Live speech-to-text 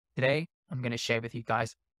Today, I'm going to share with you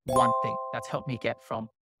guys one thing that's helped me get from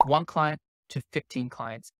one client to 15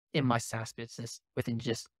 clients in my SaaS business within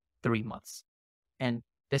just 3 months. And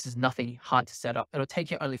this is nothing hard to set up. It'll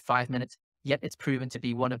take you only 5 minutes, yet it's proven to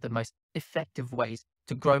be one of the most effective ways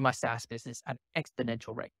to grow my SaaS business at an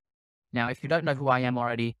exponential rate. Now, if you don't know who I am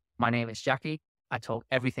already, my name is Jackie. I talk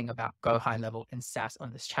everything about Gohighlevel and SaaS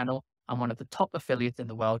on this channel. I'm one of the top affiliates in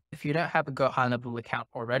the world. If you don't have a Gohighlevel account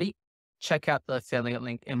already, check out the affiliate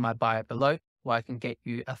link in my bio below, where I can get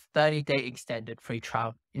you a 30-day extended free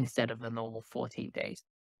trial instead of the normal 14 days.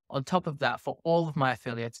 On top of that, for all of my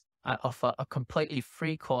affiliates, I offer a completely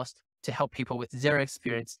free course to help people with zero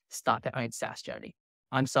experience start their own SaaS journey.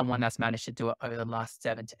 I'm someone that's managed to do it over the last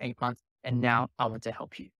 7 to 8 months, and now I want to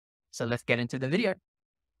help you. So let's get into the video.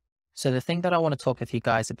 So the thing that I want to talk with you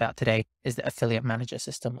guys about today is the affiliate manager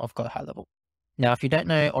system of Gohighlevel. Now, if you don't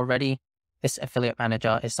know already, this affiliate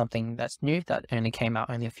manager is something that's new that only came out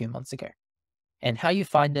only a few months ago. And how you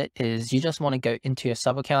find it is you just want to go into your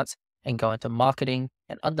sub accounts and go into marketing,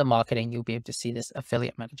 and under marketing, you'll be able to see this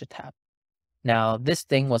affiliate manager tab. Now, this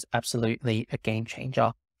thing was absolutely a game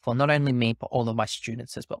changer for not only me, but all of my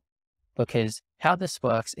students as well. Because how this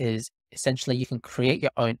works is essentially you can create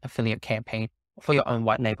your own affiliate campaign for your own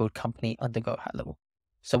white labeled company under Gohighlevel.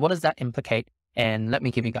 So what does that implicate? And let me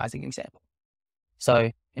give you guys an example.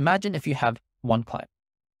 So imagine if you have one client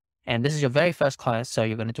and this is your very first client. So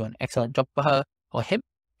you're going to do an excellent job for her or him,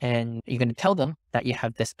 and you're going to tell them that you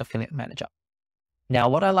have this affiliate manager. Now,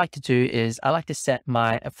 what I like to do is I like to set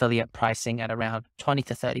my affiliate pricing at around 20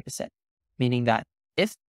 to 30%, meaning that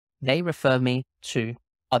if they refer me to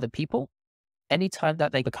other people, anytime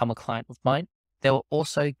that they become a client of mine, they will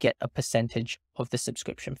also get a percentage of the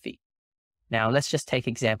subscription fee. Now, let's just take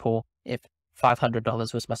example, if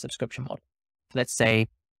 $500 was my subscription model. Let's say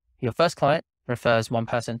your first client refers one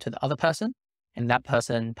person to the other person, and that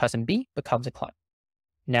person B, becomes a client.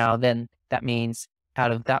 Now, then that means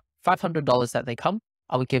out of that $500 that they come,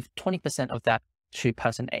 I would give 20% of that to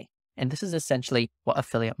person A. And this is essentially what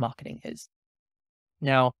affiliate marketing is.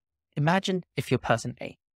 Now, imagine if you're person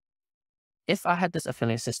A. If I had this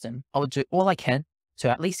affiliate system, I would do all I can to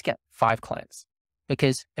at least get 5 clients.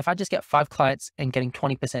 Because if I just get 5 clients and getting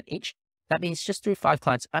 20% each, that means just through 5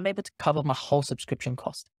 clients, I'm able to cover my whole subscription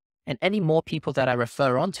cost. And any more people that I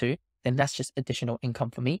refer on to, then that's just additional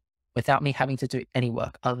income for me without me having to do any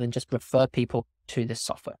work other than just refer people to this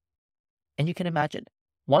software. And you can imagine,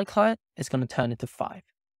 one client is going to turn into 5.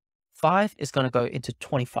 5 is going to go into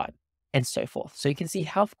 25 and so forth. So you can see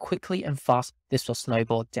how quickly and fast this will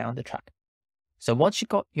snowball down the track. So once you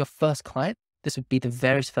got your first client, this would be the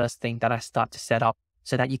very first thing that I start to set up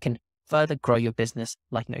so that you can further grow your business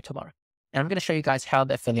like no tomorrow. And I'm going to show you guys how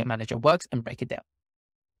the affiliate manager works and break it down.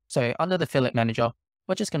 So under the affiliate manager,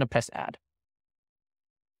 we're just going to press add.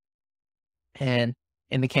 And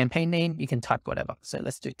in the campaign name, you can type whatever. So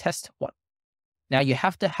let's do test 1. Now you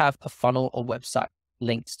have to have a funnel or website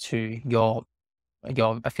linked to your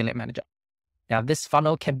affiliate manager. Now this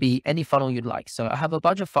funnel can be any funnel you'd like. So I have a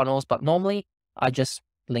bunch of funnels, but normally I just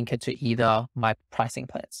link it to either my pricing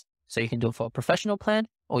plans. So you can do it for a professional plan,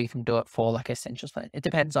 or you can do it for like essentials plan. It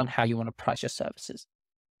depends on how you want to price your services.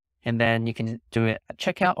 And then you can do it at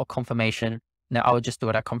checkout or confirmation. Now I would just do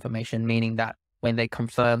it at confirmation, meaning that when they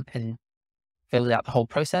confirm and fill out the whole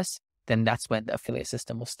process, then that's when the affiliate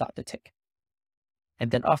system will start to tick.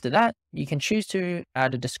 And then after that, you can choose to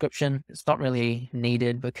add a description. It's not really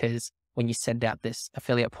needed because when you send out this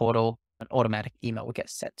affiliate portal, an automatic email will get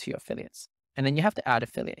sent to your affiliates. And then you have to add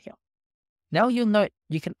affiliate here. Now you'll note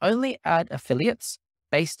you can only add affiliates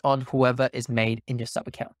based on whoever is made in your sub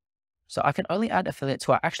account. So I can only add affiliates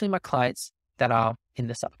who are actually my clients that are in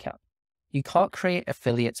the sub account. You can't create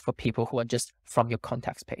affiliates for people who are just from your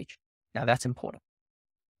contacts page. Now that's important.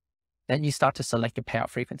 Then you start to select your payout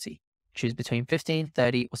frequency. Choose between 15,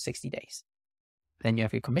 30, or 60 days. Then you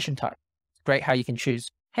have your commission type. It's great how you can choose,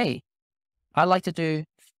 hey, I like to do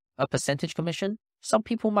a percentage commission. Some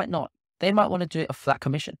people might not. They might want to do a flat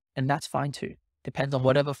commission, and that's fine too. Depends on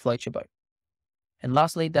whatever floats your boat. And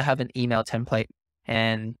lastly, they have an email template,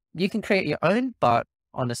 and you can create your own, but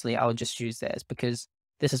honestly, I would just use theirs because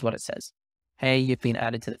this is what it says. Hey, you've been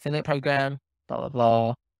added to the affiliate program, blah, blah,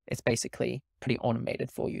 blah. It's basically pretty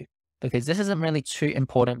automated for you because this isn't really too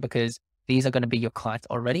important because these are going to be your clients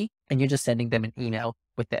already, and you're just sending them an email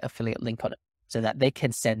with their affiliate link on it so that they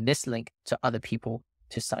can send this link to other people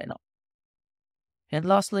to sign up. And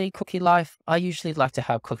lastly, cookie life. I usually like to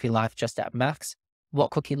have cookie life just at max. What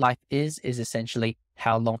cookie life is essentially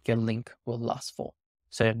how long your link will last for.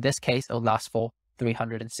 So in this case, it'll last for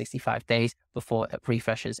 365 days before it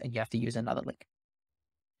refreshes and you have to use another link.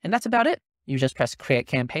 And that's about it. You just press create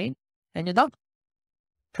campaign and you're done.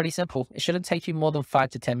 Pretty simple. It shouldn't take you more than 5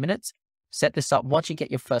 to 10 minutes. Set this up once you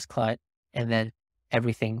get your first client, and then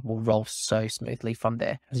everything will roll so smoothly from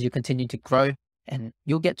there as you continue to grow, and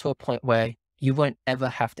you'll get to a point where you won't ever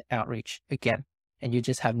have to outreach again. And you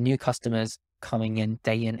just have new customers coming in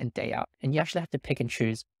and day out. And you actually have to pick and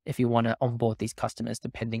choose if you want to onboard these customers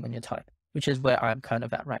depending on your time, which is where I'm kind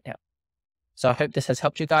of at right now. So I hope this has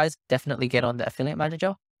helped you guys. Definitely get on the affiliate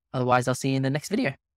manager. Otherwise, I'll see you in the next video.